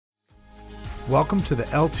Welcome to the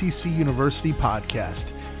LTC University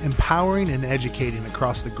podcast, empowering and educating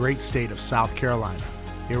across the great state of South Carolina.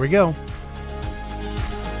 Here we go.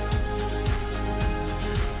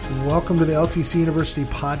 Welcome to the LTC University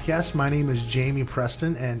podcast. My name is Jamie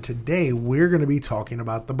Preston, and today we're going to be talking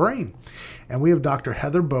about the brain. And we have Dr.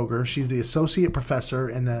 Heather Boger. She's the Associate Professor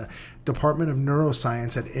in the Department of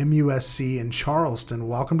Neuroscience at MUSC in Charleston.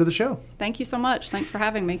 Welcome to the show. Thank you so much. Thanks for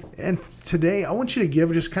having me. And today I want you to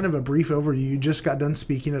give just kind of a brief overview. You just got done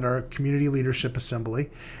speaking at our Community Leadership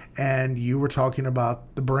Assembly, and you were talking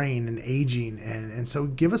about the brain and aging. And so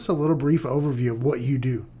give us a little brief overview of what you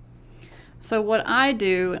do. So what I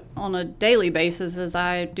do on a daily basis is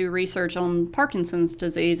I do research on Parkinson's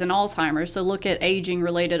disease and Alzheimer's to look at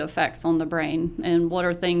aging-related effects on the brain and what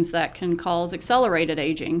are things that can cause accelerated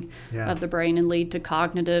aging of the brain and lead to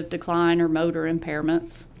cognitive decline or motor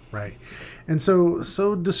impairments. Right. And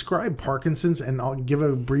so describe Parkinson's, and I'll give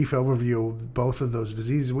a brief overview of both of those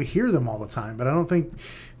diseases. We hear them all the time, but I don't think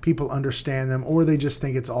people understand them, or they just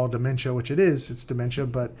think it's all dementia, which it is. It's dementia,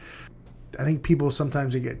 but I think people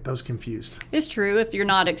sometimes they get those confused. It's true if you're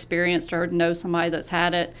not experienced or know somebody that's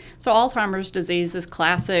had it. So Alzheimer's disease is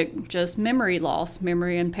classic, just memory loss,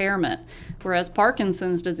 memory impairment, whereas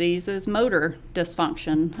Parkinson's disease is motor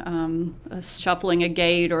dysfunction, shuffling a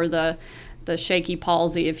gait or the shaky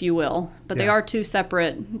palsy, if you will. But they are two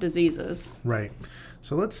separate diseases. Right.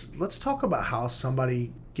 So let's talk about how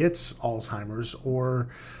somebody gets Alzheimer's or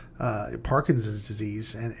Parkinson's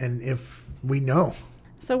disease, and if we know.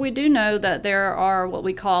 So we do know that there are what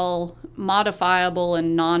we call modifiable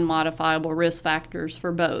and non-modifiable risk factors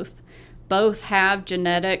for both. Both have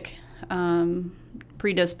genetic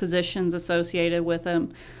predispositions associated with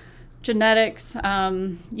them. Genetics,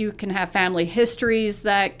 you can have family histories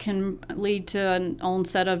that can lead to an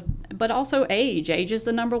onset of, but also age. Age is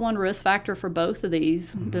the number one risk factor for both of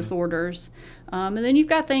these disorders. And then you've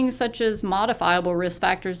got things such as modifiable risk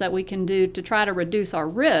factors that we can do to try to reduce our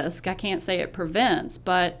risk. I can't say it prevents,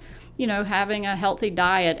 but having a healthy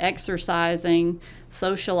diet, exercising,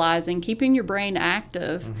 socializing, keeping your brain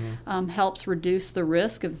active helps reduce the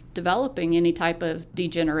risk of developing any type of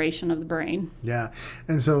degeneration of the brain. Yeah.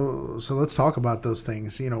 And so let's talk about those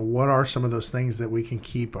things. What are some of those things that we can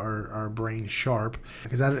keep our brain sharp?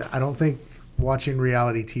 Because I don't think watching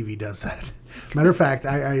reality TV does that. Matter of fact,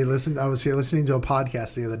 I was here listening to a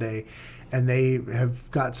podcast the other day, and they have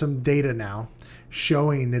got some data now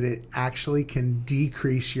showing that it actually can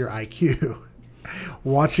decrease your IQ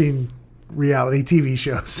watching reality TV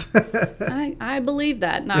shows. I believe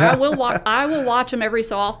that. Now, I will watch them every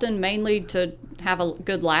so often, mainly to have a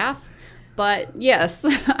good laugh. But yes,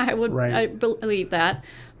 I believe that.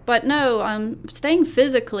 But no, staying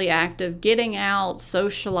physically active, getting out,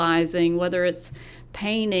 socializing, whether it's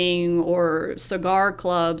painting or cigar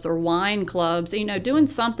clubs or wine clubs, doing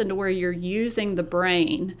something to where you're using the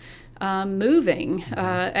brain, moving,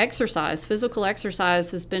 exercise. Physical exercise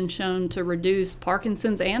has been shown to reduce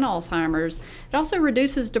Parkinson's and Alzheimer's. It also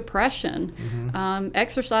reduces depression.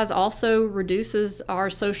 Exercise also reduces our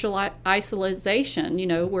social isolation.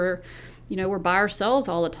 We're by ourselves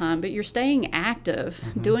all the time, but you're staying active,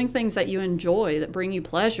 doing things that you enjoy, that bring you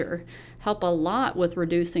pleasure, help a lot with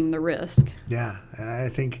reducing the risk. Yeah, and I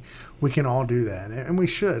think we can all do that, and we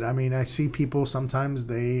should. I mean, I see people sometimes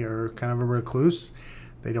they are kind of a recluse.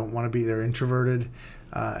 They don't want to be, they're introverted,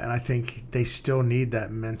 and I think they still need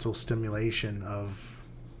that mental stimulation of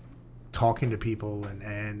talking to people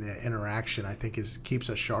and interaction. I think keeps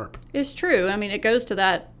us sharp. It's true. I mean, it goes to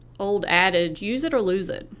that old adage, use it or lose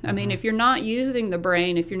it. I mean, if you're not using the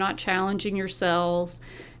brain, if you're not challenging your cells,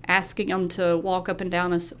 asking them to walk up and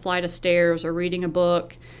down a flight of stairs or reading a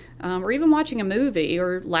book, or even watching a movie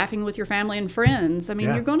or laughing with your family and friends, I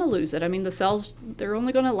mean, you're going to lose it. I mean, the cells, they're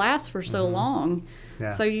only going to last for so long.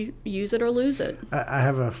 Yeah. So you use it or lose it. I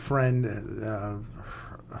have a friend,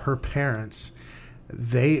 her parents,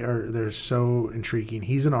 they're so intriguing.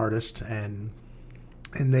 He's an artist, and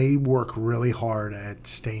they work really hard at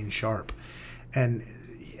staying sharp. And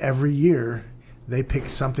every year they pick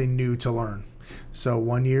something new to learn. So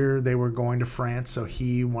one year they were going to France, so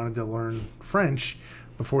he wanted to learn French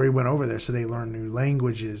before he went over there. So they learned new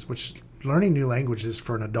languages, which learning new languages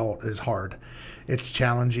for an adult is hard. It's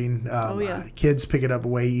challenging. Kids pick it up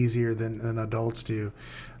way easier than adults do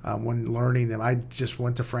when learning them. I just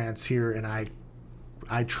went to France here, and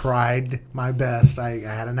I tried my best. I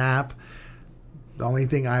had an app. The only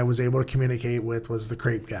thing I was able to communicate with was the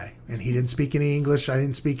crepe guy, and he didn't speak any English. I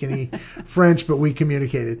didn't speak any French, but we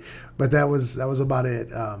communicated. But that was about it.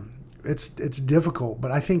 It's difficult,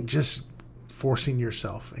 but I think just forcing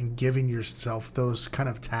yourself and giving yourself those kind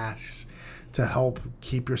of tasks to help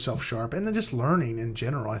keep yourself sharp. And then just learning in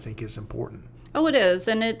general, I think, is important. Oh, it is.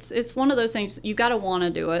 And it's one of those things, you got to want to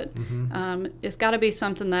do it. It's got to be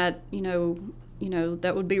something that,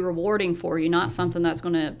 that would be rewarding for you, not something that's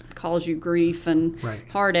going to cause you grief and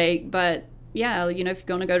heartache. But yeah, if you're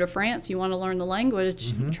going to go to France, you want to learn the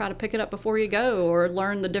language, try to pick it up before you go, or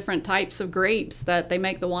learn the different types of grapes that they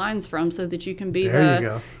make the wines from, so that you can be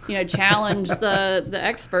challenge the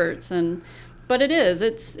experts. But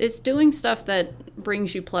it's doing stuff that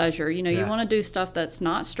brings you pleasure. You want to do stuff that's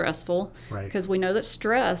not stressful, because we know that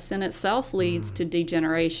stress in itself leads to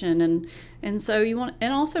degeneration, and so you want,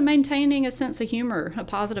 and also maintaining a sense of humor, a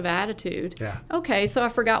positive attitude. Yeah. Okay, so I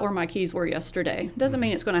forgot where my keys were yesterday. Doesn't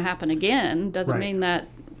mean it's going to happen again. Doesn't mean that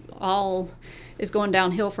all is going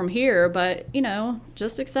downhill from here, but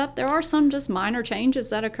just accept there are some just minor changes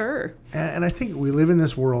that occur. And I think we live in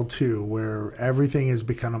this world too, where everything is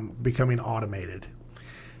becoming automated.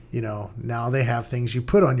 Now they have things you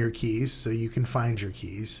put on your keys so you can find your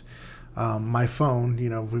keys. My phone,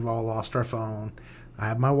 we've all lost our phone. I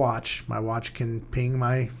have my watch. My watch can ping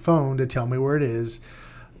my phone to tell me where it is.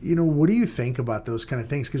 What do you think about those kind of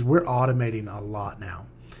things? Because we're automating a lot now.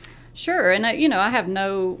 Sure, and I have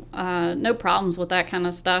no problems with that kind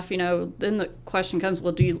of stuff. Then the question comes,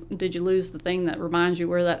 well, did you lose the thing that reminds you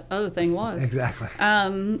where that other thing was? Exactly.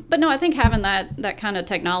 But no, I think having that kind of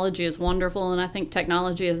technology is wonderful, and I think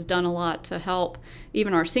technology has done a lot to help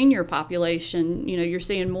even our senior population. You're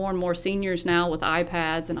seeing more and more seniors now with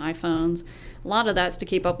iPads and iPhones. A lot of that's to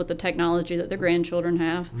keep up with the technology that their grandchildren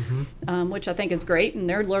have, which I think is great, and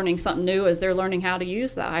they're learning something new as they're learning how to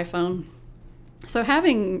use the iPhone. So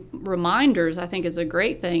having reminders, I think, is a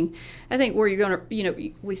great thing. I think where you're going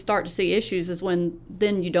to, we start to see issues is when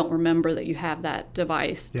then you don't remember that you have that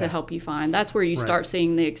device to help you find. That's where you start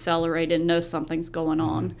seeing the accelerate and know something's going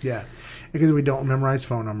on. Yeah, because we don't memorize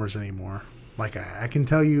phone numbers anymore. Like I can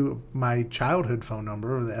tell you my childhood phone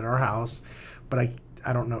number at our house, but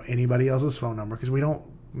I don't know anybody else's phone number because we don't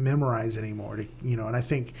memorize anymore. And I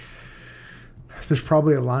think there's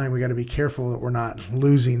probably a line we got to be careful that we're not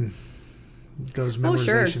losing those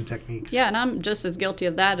memorization techniques. Yeah, and I'm just as guilty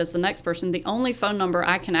of that as the next person. The only phone number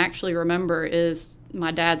I can actually remember is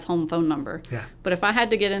my dad's home phone number. Yeah. But if I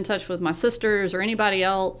had to get in touch with my sisters or anybody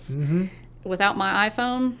else without my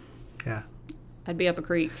iPhone, I'd be up a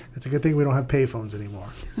creek. It's a good thing we don't have payphones anymore.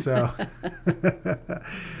 So,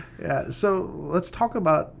 yeah. So let's talk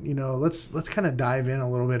about, let's kind of dive in a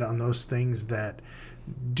little bit on those things that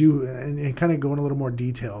do and kind of go in a little more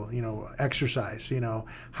detail. Exercise.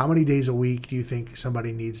 How many days a week do you think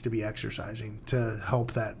somebody needs to be exercising to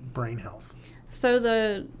help that brain health? So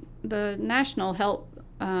the National Health,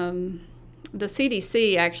 the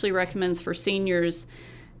CDC actually recommends for seniors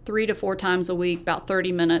 3 to 4 times a week, about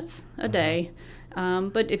 30 minutes a day.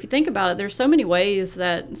 But if you think about it, there's so many ways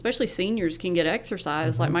that especially seniors can get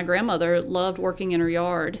exercise. Like my grandmother loved working in her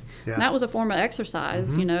yard. Yeah. And that was a form of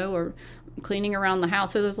exercise, or cleaning around the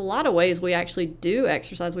house. So there's a lot of ways we actually do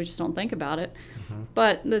exercise. We just don't think about it.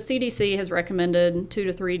 But the CDC has recommended 3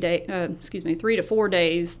 to 4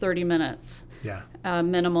 days, 30 minutes.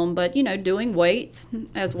 Minimum, but doing weights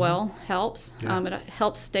as well helps. It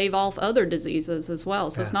helps stave off other diseases as well.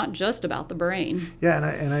 So it's not just about the brain. Yeah,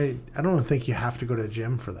 and I don't think you have to go to the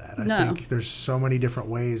gym for that. I think there's so many different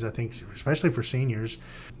ways. I think especially for seniors,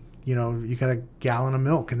 you got a gallon of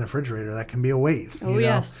milk in the refrigerator. That can be a weight.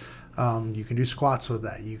 Yes. You can do squats with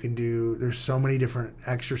that. There's so many different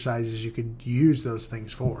exercises you could use those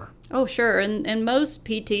things for. Oh, sure. And most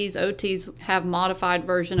PTs, OTs have modified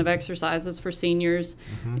version of exercises for seniors,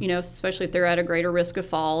 especially if they're at a greater risk of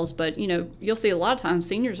falls. But, you'll see a lot of times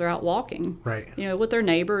seniors are out walking, with their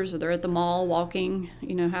neighbors, or they're at the mall walking,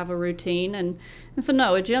 have a routine. And so,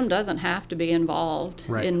 no, a gym doesn't have to be involved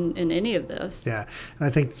in any of this. Yeah. And I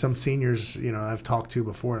think some seniors, I've talked to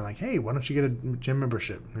before, like, hey, why don't you get a gym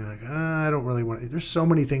membership? And you're like, I don't really want to. There's so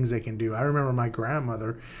many things they can do. I remember my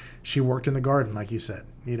grandmother, she worked in the garden, like you said.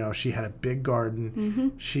 She had a big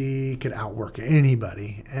garden. She could outwork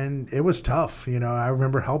anybody. And it was tough. I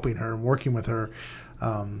remember helping her and working with her.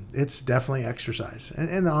 It's definitely exercise.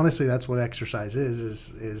 And honestly, that's what exercise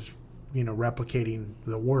is replicating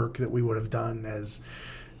the work that we would have done as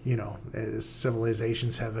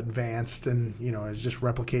civilizations have advanced, and, it's just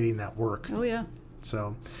replicating that work. Oh, yeah.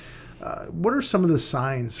 So what are some of the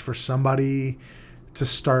signs for somebody to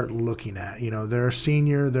start looking at? They're a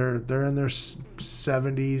senior, they're in their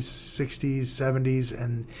 70s, 60s, 70s,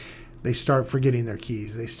 and they start forgetting their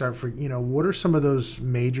keys. They start what are some of those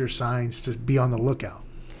major signs to be on the lookout?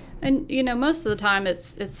 And, most of the time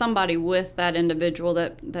it's somebody with that individual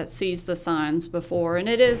that sees the signs before. And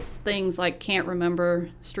it is things like can't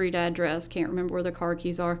remember street address, can't remember where their car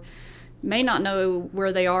keys are, may not know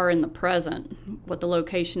where they are in the present, what the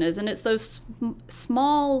location is. And it's those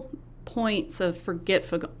small points of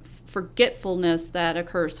forgetfulness that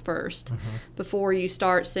occurs first before you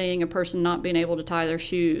start seeing a person not being able to tie their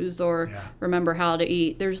shoes or remember how to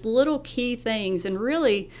eat. There's little key things, and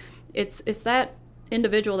really it's that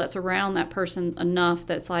individual that's around that person enough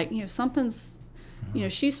that's like, something's,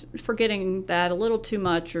 she's forgetting that a little too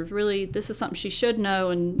much, or really this is something she should know,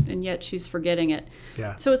 and yet she's forgetting it.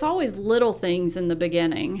 Yeah. So it's always little things in the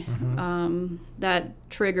beginning that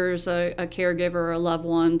triggers a caregiver or a loved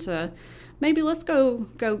one to maybe let's go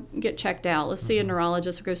get checked out. Let's see a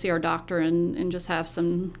neurologist or go see our doctor and just have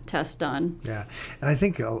some tests done. Yeah. And I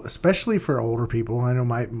think especially for older people, I know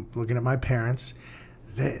looking at my parents,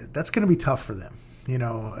 that's going to be tough for them.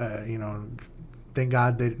 Thank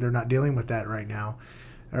God they're not dealing with that right now,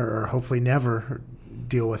 or hopefully never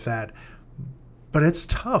deal with that. But it's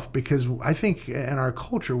tough because I think in our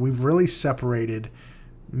culture, we've really separated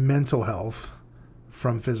mental health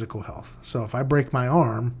from physical health. So if I break my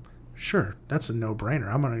arm, sure, that's a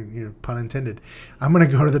no-brainer. I'm going to, pun intended, I'm going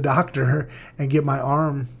to go to the doctor and get my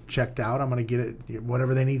arm checked out. I'm going to get it,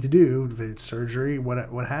 whatever they need to do, if it's surgery,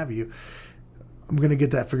 what have you. I'm going to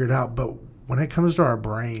get that figured out. But when it comes to our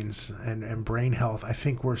brains and brain health, I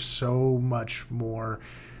think we're so much more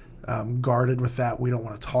guarded with that. We don't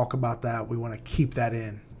want to talk about that. We want to keep that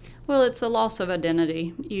in. Well, it's a loss of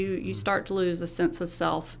identity. You start to lose a sense of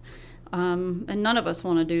self. And none of us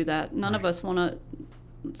want to do that. None of us want to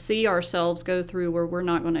see ourselves go through where we're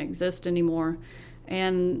not going to exist anymore.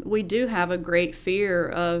 And we do have a great fear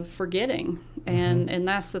of forgetting. And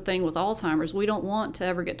that's the thing with Alzheimer's. We don't want to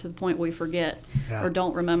ever get to the point we forget or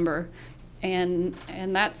don't remember. And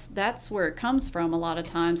that's where it comes from a lot of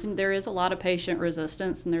times. And there is a lot of patient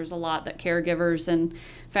resistance, and there's a lot that caregivers and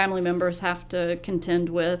family members have to contend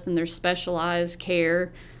with, and there's specialized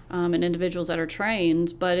care and individuals that are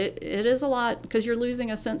trained. But it is a lot because you're losing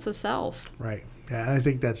a sense of self. Right. Yeah, and I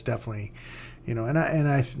think that's definitely, and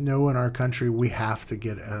I know in our country we have to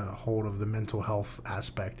get a hold of the mental health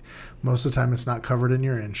aspect. Most of the time it's not covered in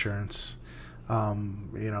your insurance.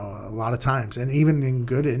 A lot of times, and even in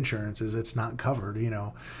good insurances, it's not covered,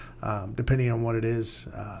 depending on what it is.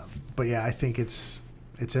 But yeah, I think it's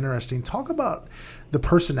interesting. Talk about the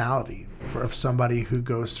personality of somebody who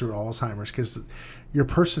goes through Alzheimer's, because your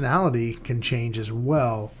personality can change as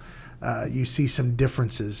well. You see some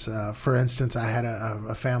differences. For instance, I had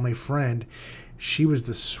a family friend. She was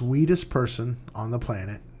the sweetest person on the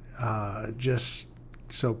planet, just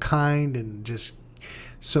so kind and just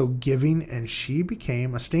so giving, and she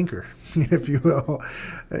became a stinker, if you will.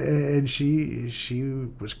 And she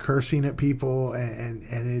was cursing at people, and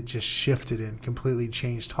it just shifted and completely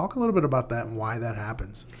changed. Talk a little bit about that and why that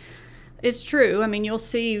happens. It's true. I mean, you'll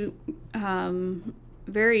see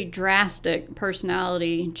very drastic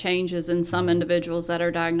personality changes in some individuals that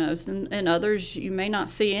are diagnosed, and others you may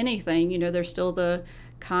not see anything. They're still the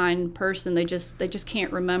kind person. They just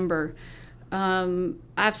can't remember.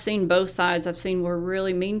 I've seen both sides. I've seen where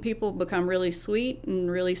really mean people become really sweet,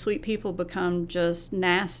 and really sweet people become just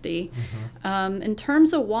nasty. In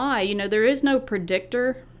terms of why, there is no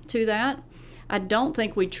predictor to that. I don't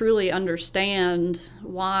think we truly understand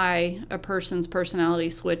why a person's personality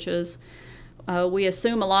switches. We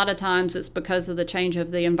assume a lot of times it's because of the change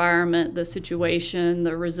of the environment, the situation,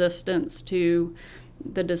 the resistance to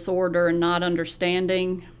the disorder and not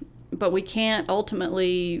understanding. But we can't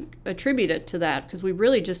ultimately attribute it to that because we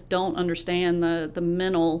really just don't understand the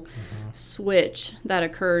mental switch that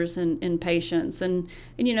occurs in patients. And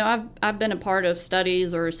I've been a part of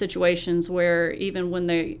studies or situations where even when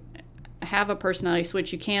they have a personality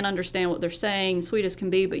switch, you can't understand what they're saying, sweet as can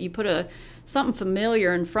be, but you put something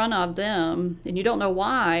familiar in front of them and you don't know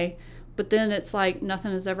why, but then it's like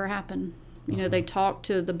nothing has ever happened. They talk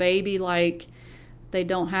to the baby like they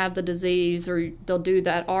don't have the disease, or they'll do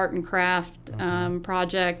that art and craft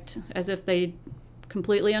project as if they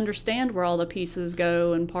completely understand where all the pieces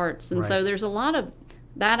go and parts. And so there's a lot of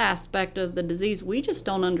that aspect of the disease we just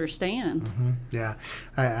don't understand. Yeah.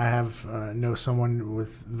 I have know someone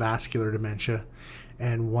with vascular dementia,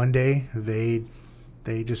 and one day they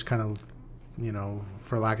just kind of,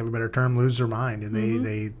 for lack of a better term, lose their mind, and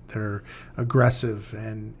they're aggressive,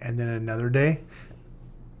 and then another day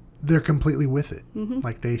they're completely with it.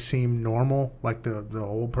 Like they seem normal, like the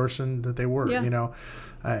old person that they were,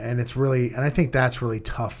 and it's really, and I think that's really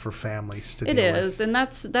tough for families to deal with. It is, and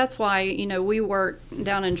that's why, we work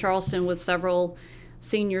down in Charleston with several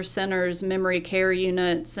senior centers, memory care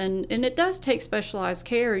units, and it does take specialized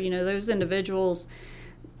care. Those individuals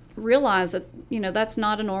realize that, that's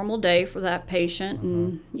not a normal day for that patient,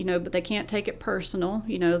 and, but they can't take it personal,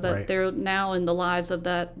 that they're now in the lives of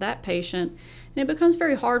that patient. And it becomes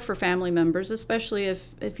very hard for family members, especially if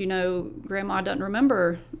grandma doesn't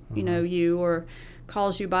remember, you, or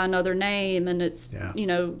calls you by another name, and it's,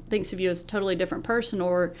 thinks of you as a totally different person,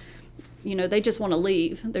 or, they just want to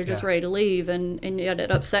leave. They're just ready to leave, and yet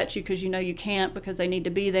it upsets you because you can't, because they need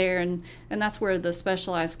to be there. And that's where the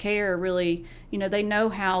specialized care really, they know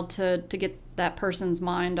how to get that person's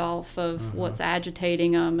mind off of what's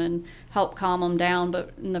agitating them and help calm them down.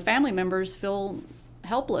 But the family members feel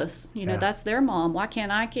helpless. That's their mom. Why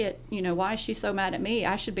can't I get, why is she so mad at me?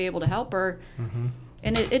 I should be able to help her.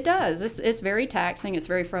 And it does. It's very taxing. It's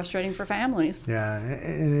very frustrating for families. Yeah,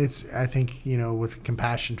 and I think, with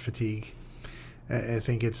compassion fatigue, I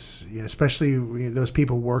think it's, especially those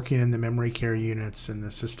people working in the memory care units and the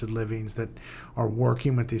assisted livings that are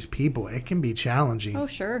working with these people, it can be challenging. Oh,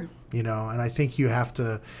 sure. And I think you have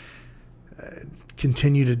to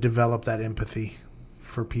continue to develop that empathy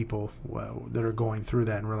for people that are going through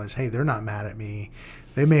that, and realize, hey, they're not mad at me.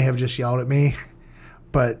 They may have just yelled at me,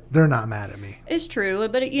 but they're not mad at me. It's true.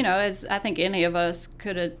 But, as I think any of us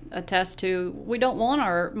could attest to, we don't want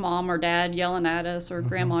our mom or dad yelling at us, or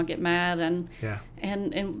grandma get mad.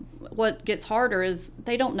 And what gets harder is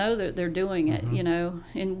they don't know that they're doing it,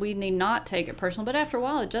 and we need not take it personal. But after a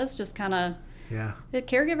while, it does just kind of, the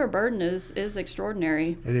caregiver burden is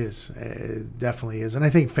extraordinary. It is. It definitely is. And I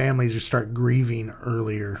think families just start grieving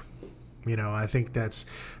earlier. I think that's,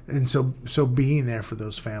 and so being there for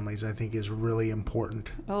those families, I think, is really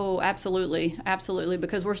important. Oh, absolutely. Absolutely.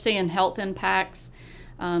 Because we're seeing health impacts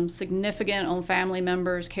significant on family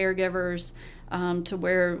members, caregivers, to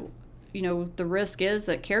where, the risk is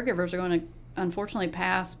that caregivers are going to unfortunately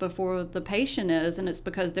pass before the patient is. And it's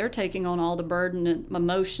because they're taking on all the burden,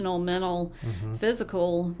 emotional, mental,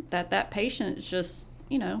 physical, that patient is just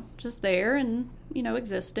there and,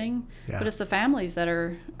 existing. Yeah. But it's the families that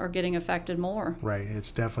are getting affected more. Right.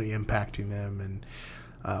 It's definitely impacting them. And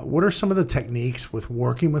what are some of the techniques with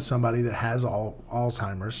working with somebody that has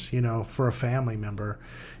Alzheimer's, for a family member?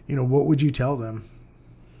 What would you tell them?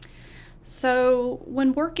 So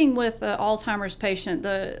when working with an Alzheimer's patient,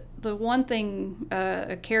 the one thing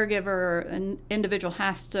a caregiver or an individual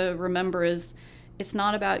has to remember is it's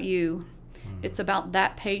not about you. It's about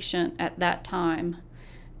that patient at that time.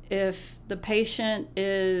 If the patient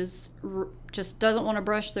just doesn't want to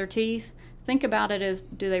brush their teeth, think about it as,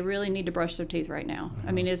 do they really need to brush their teeth right now?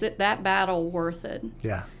 I mean, is it that battle worth it?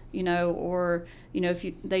 Yeah. Or, if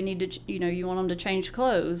they need to, you want them to change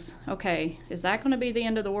clothes. Okay, is that going to be the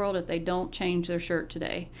end of the world if they don't change their shirt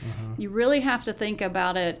today? You really have to think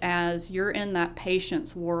about it as you're in that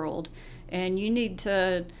patient's world, and you need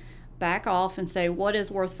to back off and say what is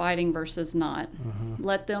worth fighting versus not.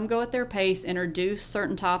 Let them go at their pace, introduce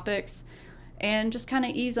certain topics, and just kind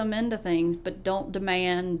of ease them into things, but don't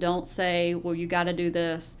demand, don't say, well, you got to do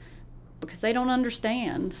this, because they don't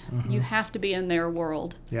understand. You have to be in their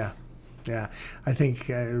world. Yeah. I think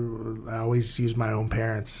I always use my own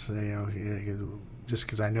parents, just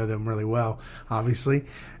because I know them really well, obviously.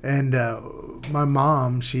 And my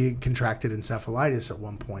mom, she contracted encephalitis at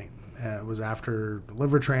one point. It was after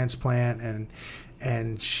liver transplant,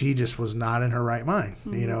 and she just was not in her right mind.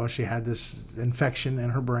 She had this infection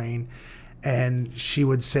in her brain, and she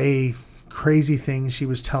would say crazy things. She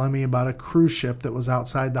was telling me about a cruise ship that was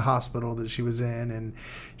outside the hospital that she was in, and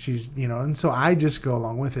she's, and so I just go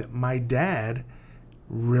along with it. My dad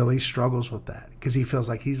really struggles with that because he feels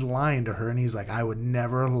like he's lying to her, and he's like, I would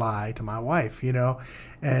never lie to my wife,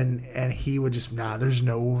 and he would just, there's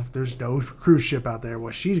no cruise ship out there.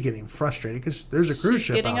 Well, she's getting frustrated because there's a cruise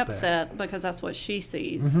ship out there. She's getting upset because that's what she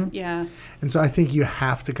sees. Yeah. And so I think you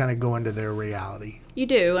have to kind of go into their reality. You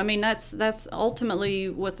do. I mean, that's ultimately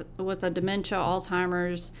with a dementia,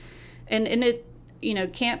 Alzheimer's, and it,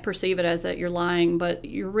 can't perceive it as that you're lying, but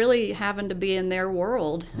you're really having to be in their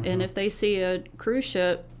world. And if they see a cruise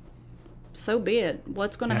ship, so be it.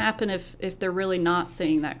 What's going to happen if they're really not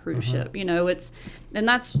seeing that cruise ship? And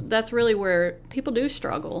that's really where people do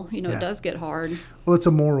struggle. It does get hard. Well, it's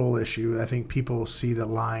a moral issue. I think people see that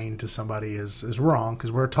lying to somebody is wrong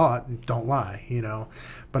because we're taught don't lie.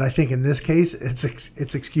 But I think in this case, it's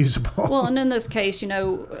excusable. Well, and in this case,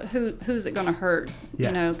 who's it going to hurt?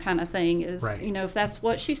 Kind of thing is, if that's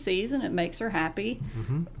what she sees and it makes her happy.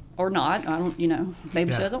 Or not, I don't,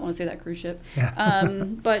 maybe she doesn't want to see that cruise ship.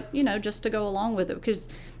 But, just to go along with it, because,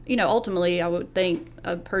 ultimately I would think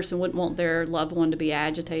a person wouldn't want their loved one to be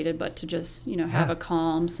agitated, but to just, have a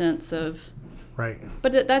calm sense of, Right.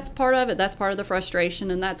 But that's part of it. That's part of the frustration,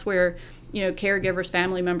 and that's where, caregivers,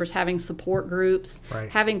 family members having support groups,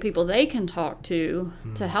 having people they can talk to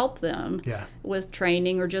help them with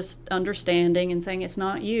training or just understanding and saying it's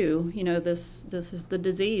not you. This is the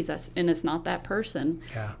disease, and it's not that person.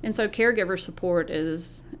 Yeah. And so caregiver support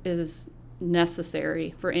is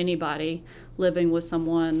necessary for anybody living with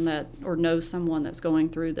someone or knows someone that's going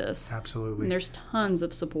through this. Absolutely. And there's tons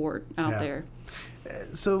of support out there.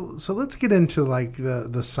 So let's get into like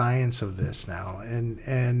the science of this now,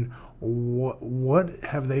 and what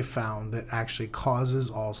have they found that actually causes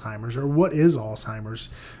Alzheimer's, or what is Alzheimer's?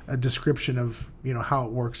 A description of how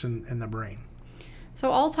it works in the brain. So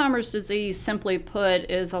Alzheimer's disease, simply put,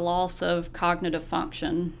 is a loss of cognitive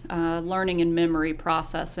function, learning and memory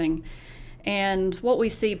processing. And what we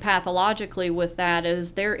see pathologically with that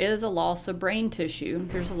is there is a loss of brain tissue.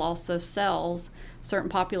 There's a loss of cells, certain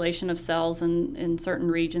population of cells in certain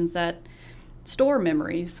regions that store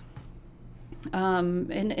memories.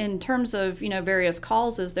 In terms of various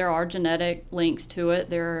causes, there are genetic links to it.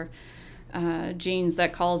 There are genes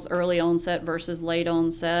that cause early onset versus late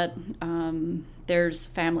onset. There's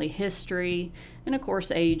family history, and of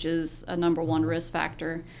course age is a number one risk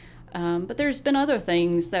factor. But there's been other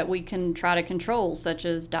things that we can try to control, such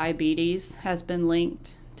as diabetes has been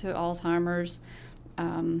linked to Alzheimer's,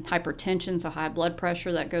 hypertension, so high blood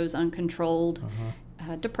pressure that goes uncontrolled,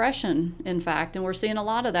 depression, in fact, and we're seeing a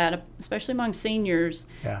lot of that, especially among seniors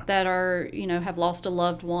that are, have lost a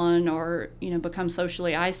loved one or, become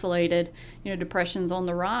socially isolated. Depression's on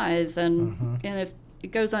the rise, and if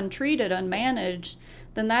it goes untreated, unmanaged,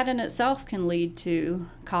 then that in itself can lead to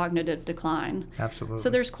cognitive decline. Absolutely. So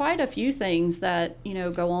there's quite a few things that,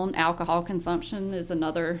 go on. Alcohol consumption is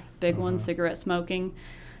another big one, cigarette smoking.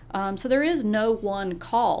 So there is no one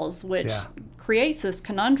cause, which creates this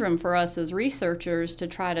conundrum for us as researchers to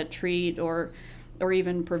try to treat or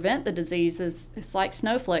even prevent the diseases. It's like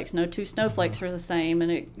snowflakes. No two snowflakes are the same,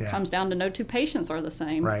 and it comes down to no two patients are the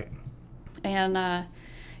same. Right. And,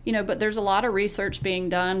 but there's a lot of research being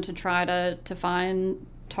done to try to find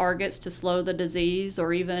targets to slow the disease,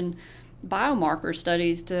 or even biomarker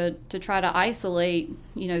studies to try to isolate,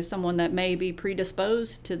 someone that may be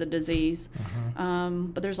predisposed to the disease.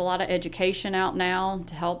 But there's a lot of education out now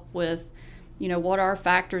to help with, what are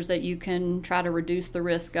factors that you can try to reduce the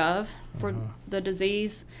risk of for the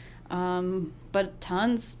disease. But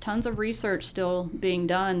tons of research still being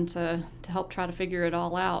done to help try to figure it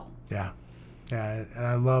all out. Yeah, and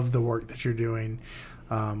I love the work that you're doing,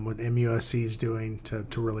 what MUSC is doing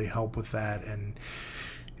to really help with that. And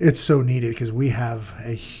it's so needed because we have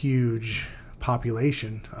a huge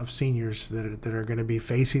population of seniors that are going to be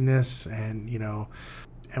facing this, and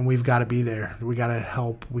and we've got to be there. We got to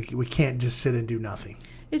help. We can't just sit and do nothing.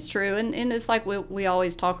 It's true, and it's like we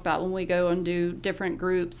always talk about when we go and do different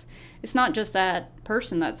groups. It's not just that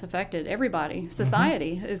person that's affected. Everybody,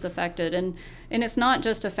 society is affected, and it's not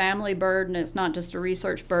just a family burden. It's not just a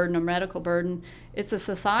research burden, a medical burden. It's a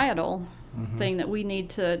societal thing that we need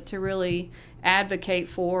to really advocate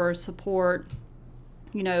for, support.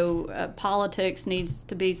 Politics needs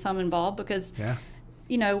to be some involved because,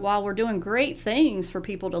 while we're doing great things for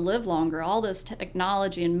people to live longer, all this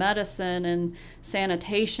technology and medicine and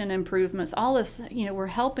sanitation improvements, all this, we're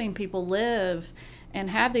helping people live and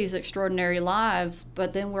have these extraordinary lives,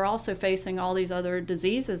 but then we're also facing all these other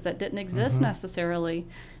diseases that didn't exist necessarily,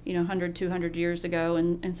 100, 200 years ago.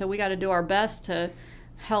 And so we got to do our best to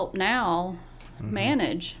help now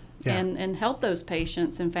manage and help those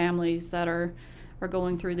patients and families that are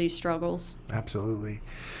going through these struggles. Absolutely.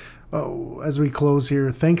 Oh, as we close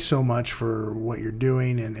here, thanks so much for what you're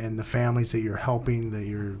doing and the families that you're helping,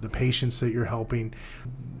 the patients that you're helping.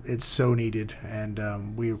 It's so needed,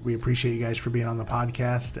 and we appreciate you guys for being on the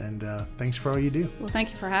podcast, and thanks for all you do. Well,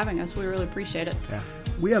 thank you for having us. We really appreciate it. Yeah.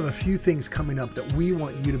 We have a few things coming up that we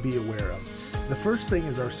want you to be aware of. The first thing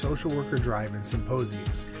is our social worker drive-in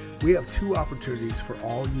symposiums. We have 2 opportunities for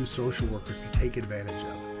all you social workers to take advantage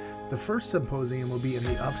of. The first symposium will be in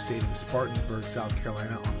the upstate in Spartanburg, South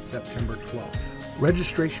Carolina on September 12th.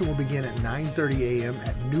 Registration will begin at 9:30 a.m.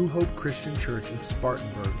 at New Hope Christian Church in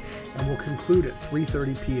Spartanburg and will conclude at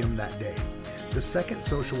 3:30 p.m. that day. The second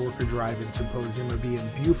social worker drive-in symposium will be in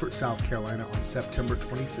Beaufort, South Carolina on September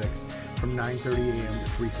 26th from 9:30 a.m.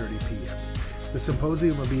 to 3:30 p.m. The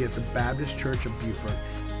symposium will be at the Baptist Church of Beaufort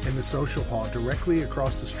in the social hall directly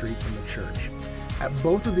across the street from the church. At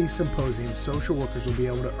both of these symposiums, social workers will be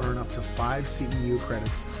able to earn up to 5 CEU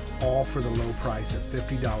credits, all for the low price of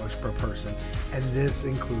 $50 per person, and this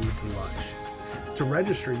includes lunch. To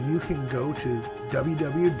register, you can go to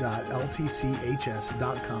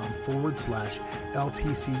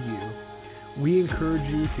www.ltchs.com/LTCU, We encourage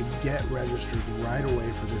you to get registered right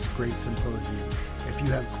away for this great symposium. If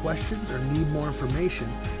you have questions or need more information,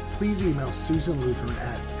 please email Susan Lutheran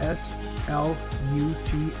at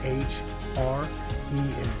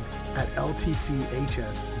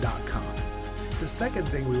sluthren@ltchs.com. The second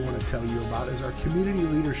thing we want to tell you about is our Community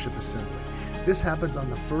Leadership Assembly. This happens on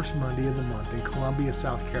the first Monday of the month in Columbia,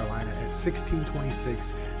 South Carolina at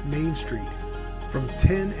 1626 Main Street from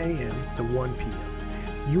 10 a.m. to 1 p.m.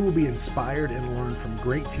 You will be inspired and learn from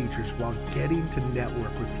great teachers while getting to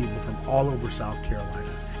network with people from all over South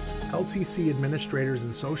Carolina. LTC administrators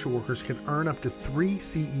and social workers can earn up to 3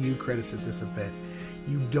 CEU credits at this event.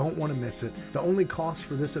 You don't want to miss it. The only cost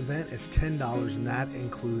for this event is $10, and that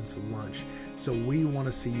includes lunch. So we want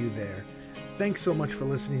to see you there. Thanks so much for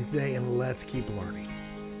listening today, and let's keep learning.